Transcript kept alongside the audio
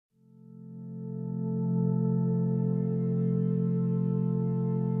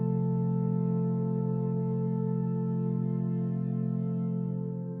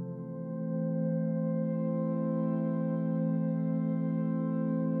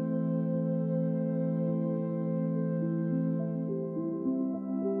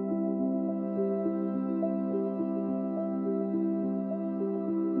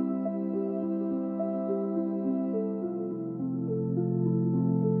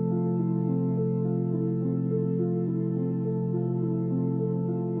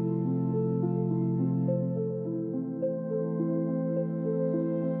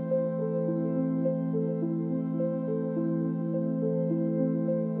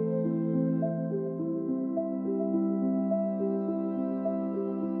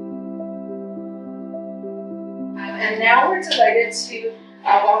And now we're delighted to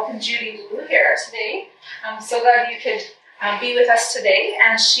welcome Judy here today. I'm so glad you could be with us today.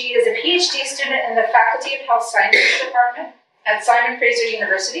 And she is a PhD student in the Faculty of Health Sciences Department at Simon-Fraser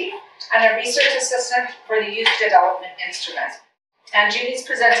University and a research assistant for the Youth Development Instrument. And Judy's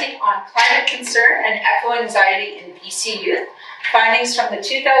presenting on climate concern and eco-anxiety in BC youth, findings from the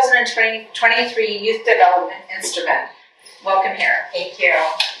 2023 Youth Development Instrument. Welcome here. Thank you.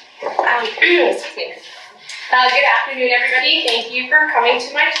 Excuse me. Good afternoon, everybody. Thank you for coming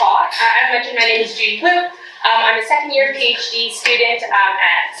to my talk. As mentioned, my name is Judy. I'm a second-year PhD student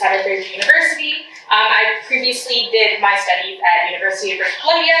at Simon-Fraser University. I previously did my studies at University of British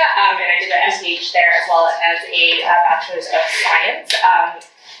Columbia, and I did an MPH there as well as a Bachelor's of Science,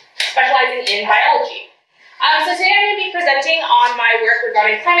 specializing in biology. So today I'm going to be presenting on my work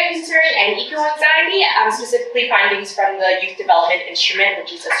regarding climate concern and eco-anxiety, specifically findings from the Youth Development Instrument,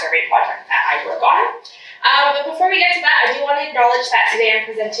 which is a survey project that I work on. But before we get to that, I do want to acknowledge that today I'm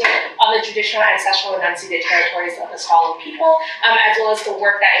presenting on the traditional, ancestral, and unceded territories of the Squamish people, as well as the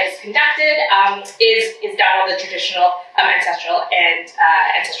work that is conducted is done on the traditional, ancestral, and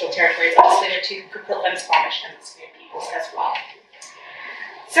ancestral territories of the Tsleil-Waututh, Coquitlam, Squamish, and Musqueam peoples as well.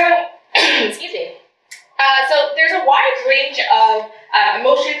 So, excuse me. So there's a wide range of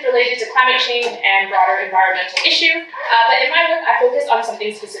emotions related to climate change and broader environmental issues, but in my work I focus on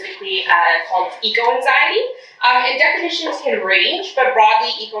something specifically called eco-anxiety. And definitions can range, but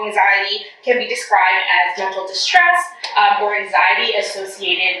broadly eco-anxiety can be described as mental distress or anxiety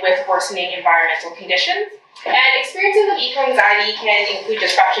associated with worsening environmental conditions. And experiences of eco-anxiety can include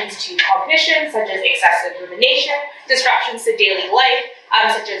disruptions to cognition, such as excessive rumination, disruptions to daily life,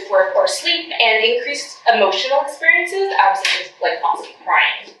 such as work or sleep, and increased emotional experiences, such as like lots of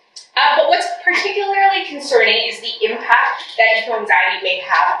crying. But what's particularly concerning is the impact that eco-anxiety may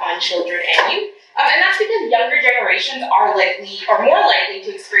have on children and youth. And that's because younger generations are more likely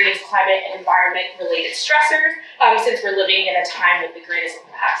to experience climate and environment-related stressors, since we're living in a time with the greatest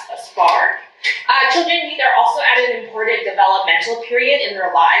impacts thus far. Children and youth are also at an important developmental period in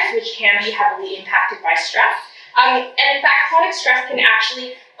their lives, which can be heavily impacted by stress. And in fact, chronic stress can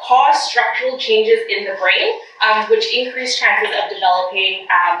actually cause structural changes in the brain, which increase chances of developing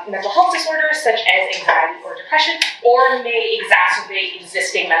mental health disorders such as anxiety or depression, or may exacerbate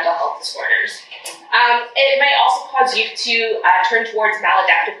existing mental health disorders. It may also cause youth to turn towards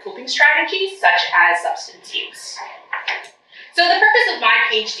maladaptive coping strategies such as substance use. So the purpose of my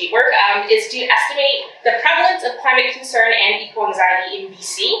PhD work is to estimate the prevalence of climate concern and eco-anxiety in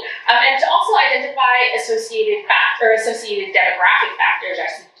BC, and to also identify associated demographic factors,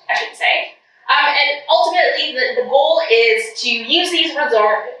 I should say. And ultimately, the goal is to use these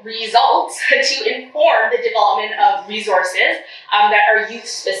results to inform the development of resources that are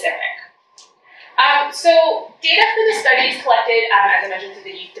youth-specific. So data for the studies collected, as I mentioned, through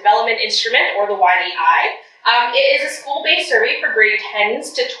the Youth Development Instrument, or the YDI. It is a school-based survey for grade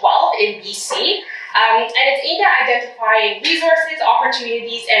 10s to 12 in BC, and it's aimed at identifying resources,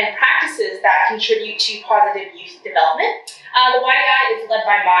 opportunities, and practices that contribute to positive youth development. The YDI is led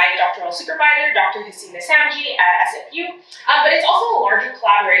by my doctoral supervisor, Dr. Hasina Samji at SFU, but it's also a larger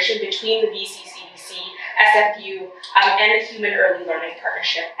collaboration between the BC CDC, SFU, and the Human Early Learning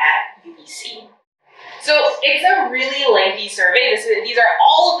Partnership at UBC. So it's a really lengthy survey. These are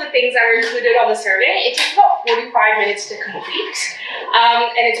all of the things that are included on the survey. It takes about 45 minutes to complete,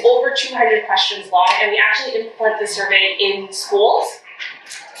 and it's over 200 questions long, and we actually implement the survey in schools.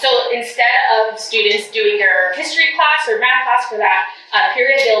 So instead of students doing their history class or math class for that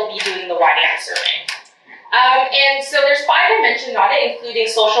period, they'll be doing the YDI survey. And so there's 5 dimensions on it, including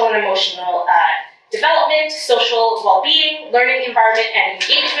social and emotional development, social well-being, learning environment and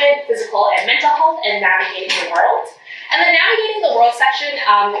engagement, physical and mental health, and navigating the world. And the navigating the world section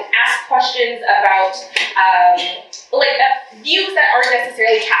asks questions about views that aren't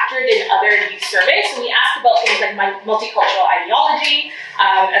necessarily captured in other youth surveys. So we ask about things like multicultural ideology,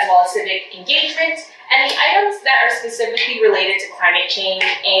 as well as civic engagement, and the items that are specifically related to climate change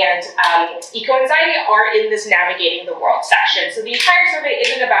and eco-anxiety are in this navigating the world section. So the entire survey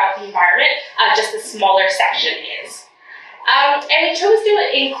isn't about the environment, just the smaller section is. And we chose to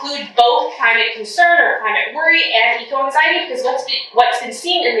include both climate concern or climate worry and eco-anxiety because what's been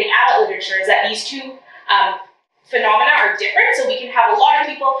seen in the adult literature is that these two phenomena are different. So we can have a lot of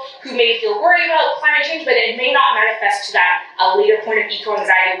people who may feel worried about climate change, but it may not manifest to that later point of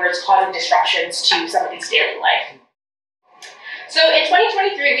eco-anxiety where it's causing disruptions to somebody's daily life. So in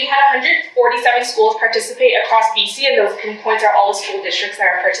 2023, we had 147 schools participate across BC, and those pinpoints are all the school districts that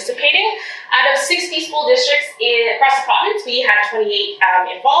are participating. Out of 60 school districts across the province, we had 28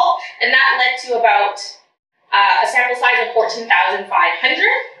 involved, and that led to about a sample size of 14,500.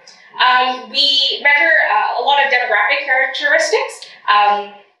 We measure a lot of demographic characteristics,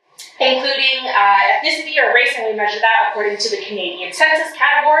 including ethnicity or race, and we measure that according to the Canadian census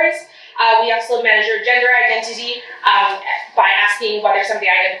categories. We also measure gender identity by asking whether somebody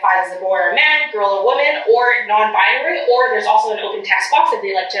identifies as a boy or a man, girl or woman, or non-binary, or there's also an open text box if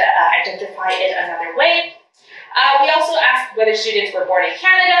they like to identify it another way. We also ask whether students were born in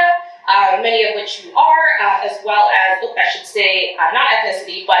Canada, many of which you are, as well as, I should say, not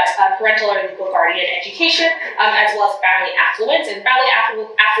ethnicity, but parental or legal guardian education, as well as family affluence. And family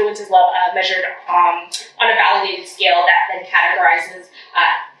affluence is measured on a validated scale that then categorizes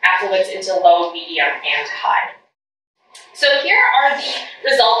affluence into low, medium, and high. So here are the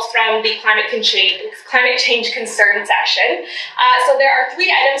results from the climate change concern section. So there are 3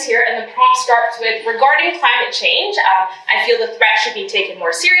 items here, and the prompt starts with, regarding climate change, I feel the threat should be taken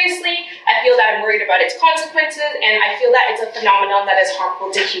more seriously. I feel that I'm worried about its consequences, and I feel that it's a phenomenon that is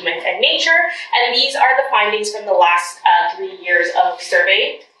harmful to humans and nature. And these are the findings from the last 3 years of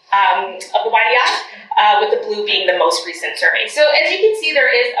survey of the YDI, with the blue being the most recent survey. So as you can see, there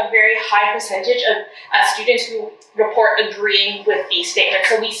is a very high percentage of students who report agreeing with these statements.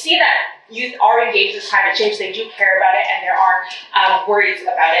 So we see that youth are engaged with climate change, they do care about it, and there are worries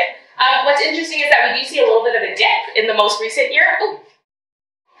about it. What's interesting is that we do see a little bit of a dip in the most recent year.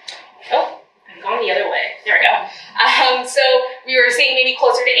 I've gone the other way. There we go. So we were seeing maybe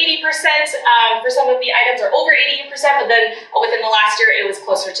closer to 80% for some of the items, or over 80%, but then within the last year it was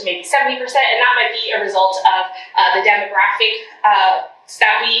closer to maybe 70%, and that might be a result of the demographic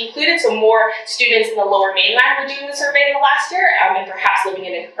that we included. So more students in the lower mainland were doing the survey in the last year, and perhaps living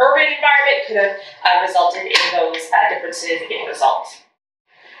in an urban environment could have resulted in those differences in results.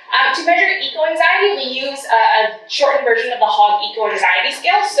 To measure eco-anxiety, we use a shortened version of the HOG eco-anxiety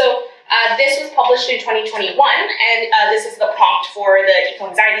scale. So this was published in 2021, and this is the prompt for the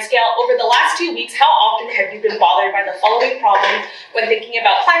eco-anxiety scale. Over the last 2 weeks, how often have you been bothered by the following problem when thinking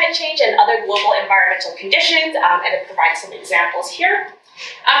about climate change and other global environmental conditions? And it provides some examples here.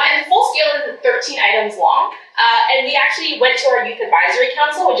 And the full scale is 13 items long. And we actually went to our Youth Advisory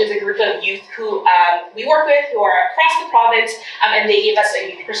Council, which is a group of youth who we work with, who are across the province, and they gave us a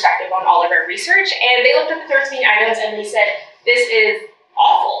youth perspective on all of our research. And they looked at the 13 items and they said, this is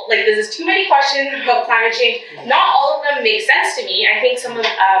awful. Like, this is too many questions about climate change. Not all of them make sense to me. I think some of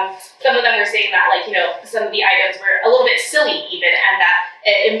them were saying that, like, you know, some of the items were a little bit silly even, and that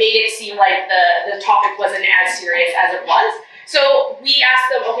it made it seem like the topic wasn't as serious as it was. So we asked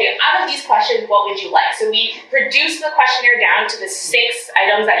them, okay, out of these questions, what would you like? So we reduced the questionnaire down to the 6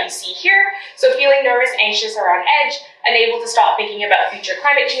 items that you see here. So feeling nervous, anxious, or on edge, unable to stop thinking about future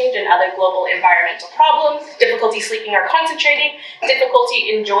climate change and other global environmental problems, difficulty sleeping or concentrating,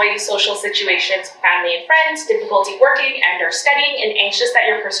 difficulty enjoying social situations, family and friends, difficulty working and or studying, and anxious that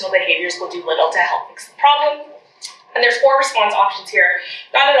your personal behaviors will do little to help fix the problem. And there's 4 response options here.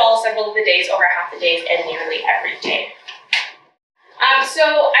 Not at all, several of the days, over half the days, and nearly every day. So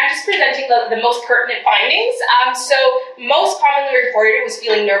I'm just presenting the most pertinent findings. So most commonly reported was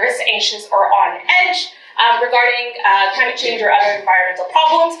feeling nervous, anxious, or on edge regarding climate change or other environmental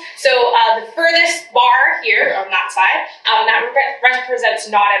problems. So the furthest bar here on that side, that represents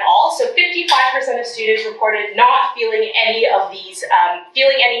not at all. So 55% of students reported not feeling any of these,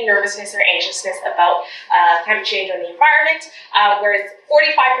 feeling any nervousness or anxiousness about climate change or the environment, whereas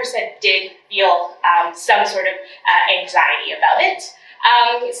 45% did feel some sort of anxiety about it.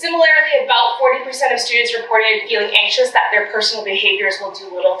 Similarly, about 40% of students reported feeling anxious that their personal behaviors will do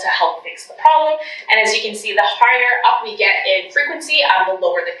little to help fix the problem. And as you can see, the higher up we get in frequency, the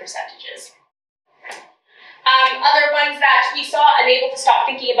lower the percentages. Other ones that we saw: unable to stop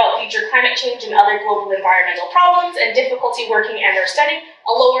thinking about future climate change and other global environmental problems, and difficulty working and or studying.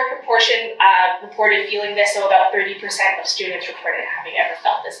 A lower proportion reported feeling this, so about 30% of students reported having ever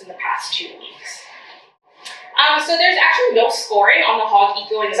felt this in the past 2 weeks. So there's actually no scoring on the HOG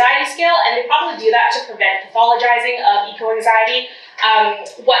eco-anxiety scale, and they probably do that to prevent pathologizing of eco-anxiety.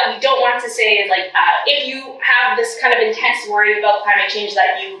 What we don't want to say is, like, if you have this kind of intense worry about climate change,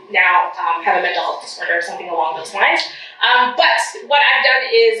 that you now have a mental health disorder or something along those lines. But what I've done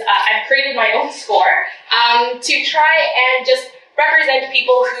is I've created my own score to try and just represent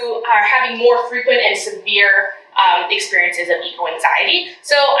people who are having more frequent and severe experiences of eco-anxiety.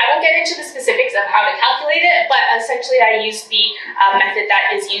 So I won't get into the specifics of how to calculate it, but essentially I use the method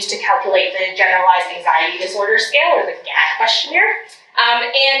that is used to calculate the Generalized Anxiety Disorder Scale, or the GAD questionnaire.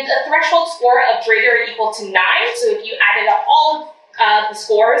 And a threshold score of greater or equal to 9, so if you added up all of the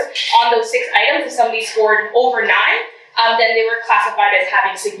scores on those 6 items, if somebody scored over 9, then they were classified as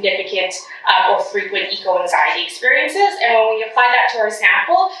having significant or frequent eco-anxiety experiences. And when we applied that to our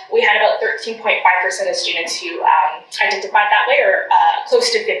sample, we had about 13.5% of students who identified that way, or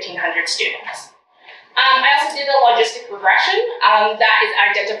close to 1,500 students. I also did a logistic regression that is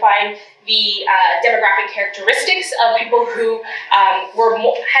identifying the demographic characteristics of people who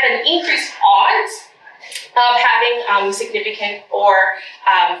had an increased odds of having significant or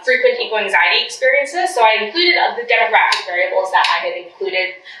frequent eco-anxiety experiences. So I included the demographic variables that I had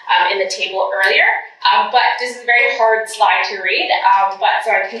included in the table earlier. But this is a very hard slide to read,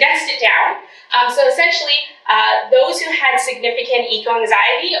 so I condensed it down. So essentially, those who had significant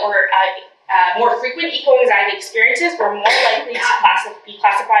eco-anxiety or more frequent eco-anxiety experiences were more likely to be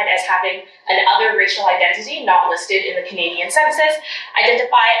classified as having an other racial identity not listed in the Canadian census,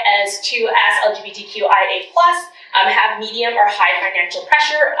 identify as LGBTQIA+, have medium or high financial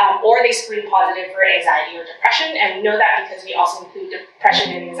pressure, or they screen positive for anxiety or depression. And we know that because we also include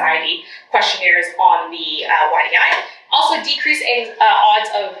depression and anxiety questionnaires on the YDI. Also decreased odds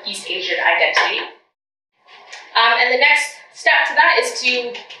of East Asian identity. And the next step to that is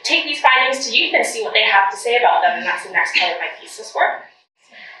to take these findings to youth and see what they have to say about them, and that's the next part of my thesis work.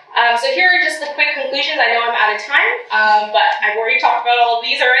 So here are just the quick conclusions. I know I'm out of time, but I've already talked about all of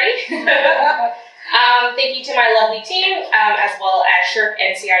these already. Thank you to my lovely team, as well as SHRP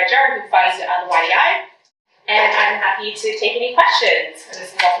and CIHR, who funds the YDI, and I'm happy to take any questions. And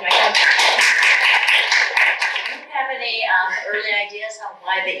this is all from my time. Do you have any early ideas on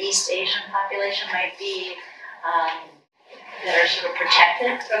why the East Asian population might be that are sort of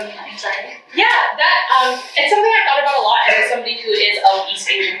protected from anxiety? Yeah, that it's something I thought about a lot as somebody who is of East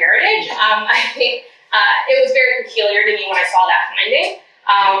Asian heritage. I think it was very peculiar to me when I saw that finding,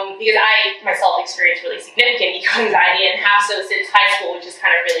 because I myself experienced really significant eco-anxiety and have so since high school, which has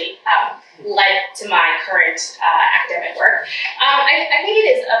kind of really led to my current academic work. I think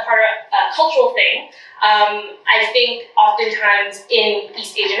it is a part of a cultural thing. I think oftentimes in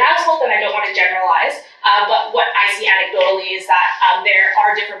East Asian households, and I don't want to generalize, but what I see anecdotally is that there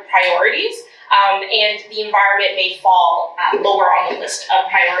are different priorities, and the environment may fall lower on the list of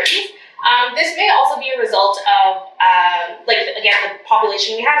priorities. This may also be a result of, again, the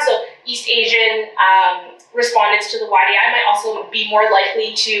population we have. So East Asian respondents to the YDI might also be more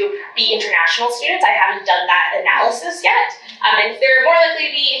likely to be international students. I haven't done that analysis yet. And if they're more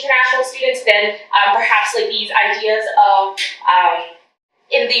likely to be international students, then perhaps these ideas of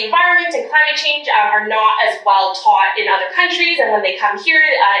in the environment and climate change are not as well taught in other countries. And when they come here,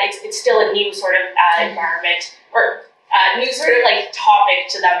 it's still a new sort of environment, or new sort of topic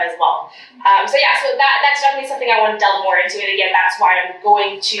to them as well. So that's definitely something I want to delve more into. And again, that's why I'm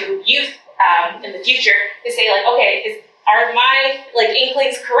going to youth in the future to say okay, are my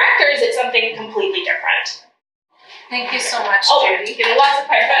inklings correct, or is it something completely different? Thank you so much, Judy. Judy. Lots of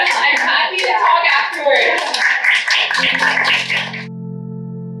questions. I'm happy to talk afterwards.